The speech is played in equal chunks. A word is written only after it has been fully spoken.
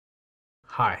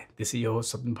Hi, this is your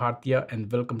host Sapin Bhartia,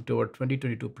 and welcome to our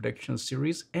 2022 prediction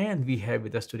series. And we have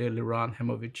with us today Liran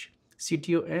Haimovitch,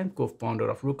 CTO and co-founder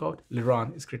of Rookout.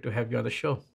 Liran, it's great to have you on the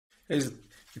show.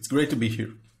 It's great to be here.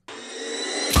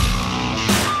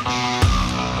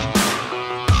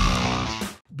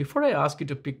 Before I ask you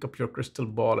to pick up your crystal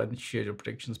ball and share your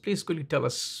predictions, please quickly tell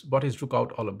us what is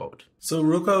Rookout all about? So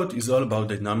Rookout is all about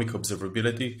dynamic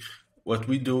observability. What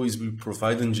we do is we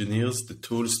provide engineers the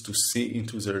tools to see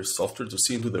into their software, to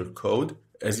see into their code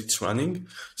as it's running,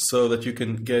 so that you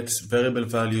can get variable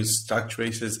values, stack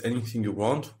traces, anything you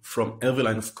want from every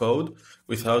line of code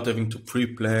without having to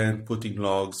pre-plan, putting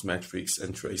logs, metrics,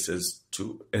 and traces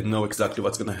and know exactly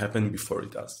what's going to happen before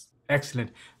it does.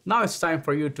 Excellent. Now it's time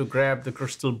for you to grab the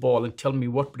crystal ball and tell me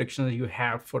what predictions you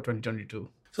have for 2022.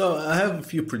 So I have a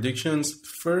few predictions.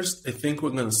 First, I think we're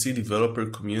going to see developer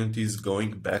communities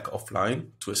going back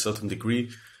offline to a certain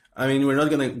degree. I mean, we're not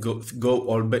going to go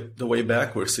all the way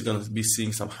back. We're still going to be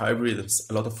seeing some hybrid and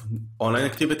a lot of online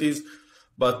activities.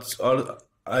 But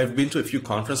I've been to a few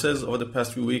conferences over the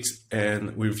past few weeks,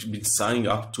 and we've been signing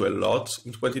up to a lot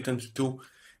in 2022.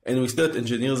 And we see that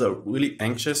engineers are really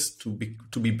anxious to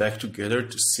be back together,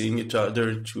 to seeing each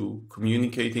other, to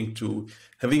communicating, to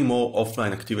having more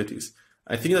offline activities.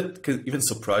 I think that can even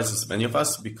surprise many of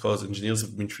us because engineers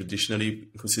have been traditionally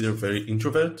considered very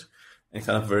introvert and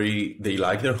they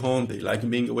like their home, they like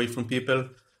being away from people.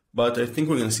 But I think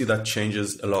we're going to see that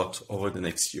changes a lot over the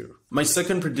next year. My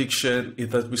second prediction is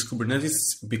that with Kubernetes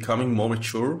becoming more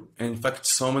mature, and in fact,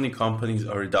 so many companies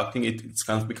are adopting it, it's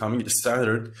kind of becoming the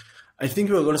standard. I think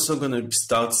we're also going to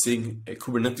start seeing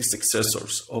Kubernetes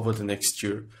successors over the next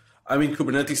year. I mean,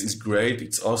 Kubernetes is great.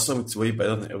 It's awesome. It's way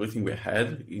better than everything we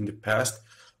had in the past,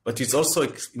 but it's also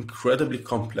incredibly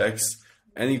complex,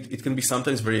 and it can be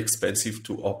sometimes very expensive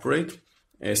to operate,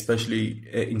 especially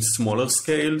in smaller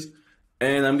scales.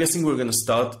 And I'm guessing we're going to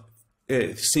start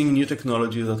seeing new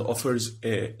technology that offers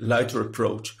a lighter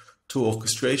approach to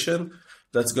orchestration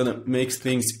that's going to make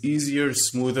things easier,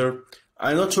 smoother.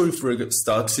 I'm not sure if we're going to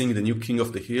start seeing the new king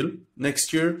of the hill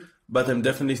next year, but I'm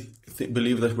definitely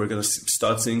believe that we're going to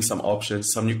start seeing some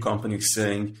options, some new companies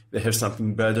saying they have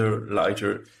something better,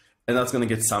 lighter, and that's going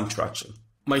to get some traction.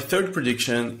 My third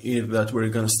prediction is that we're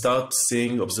going to start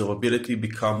seeing observability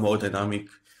become more dynamic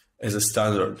as a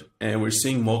standard. And we're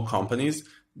seeing more companies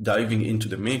diving into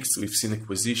the mix. We've seen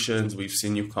acquisitions, we've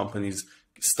seen new companies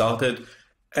started.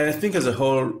 And I think as a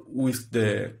whole, with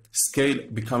the scale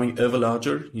becoming ever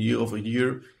larger year over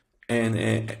year,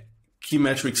 and key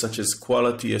metrics such as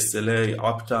quality, SLA,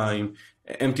 uptime,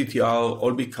 MTTR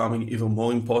all becoming even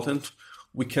more important,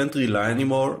 we can't rely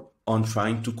anymore on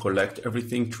trying to collect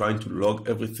everything, trying to log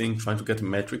everything, trying to get a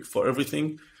metric for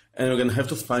everything. And we're going to have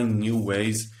to find new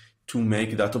ways to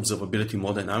make that observability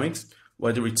more dynamics,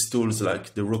 whether it's tools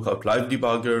like the Rookout Live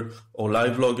Debugger or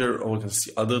Live Logger, or we can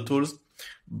see other tools.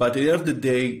 But at the end of the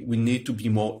day, we need to be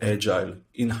more agile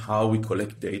in how we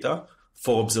collect data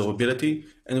for observability,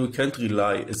 and we can't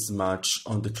rely as much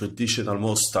on the traditional,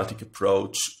 more static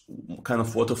approach, kind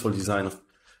of waterfall design of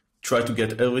try to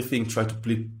get everything, try to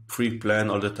pre-plan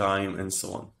all the time, and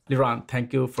so on. Liran,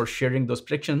 thank you for sharing those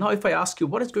predictions. Now, if I ask you,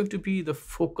 what is going to be the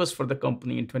focus for the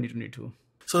company in 2022?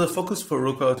 So the focus for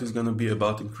Rookout is going to be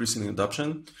about increasing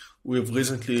adoption. We've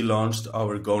recently launched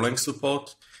our Golang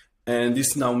support, and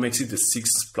this now makes it the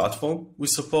sixth platform we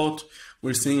support.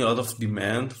 We're seeing a lot of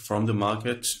demand from the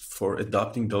market for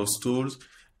adopting those tools.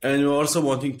 And we're also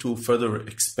wanting to further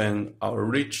expand our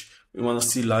reach. We want to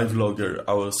see Live Logger,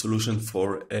 our solution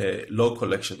for log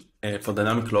collection, for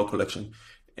dynamic log collection,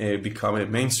 become a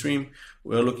mainstream.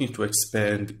 We're looking to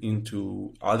expand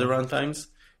into other runtimes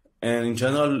and in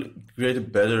general, create a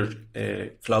better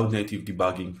cloud native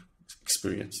debugging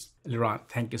experience. Liran,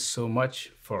 thank you so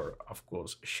much for, of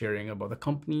course, sharing about the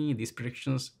company, these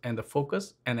predictions, and the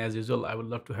focus. And as usual, I would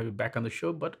love to have you back on the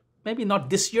show, but maybe not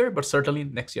this year, but certainly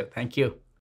next year. Thank you.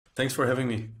 Thanks for having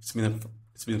me. It's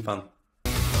been fun.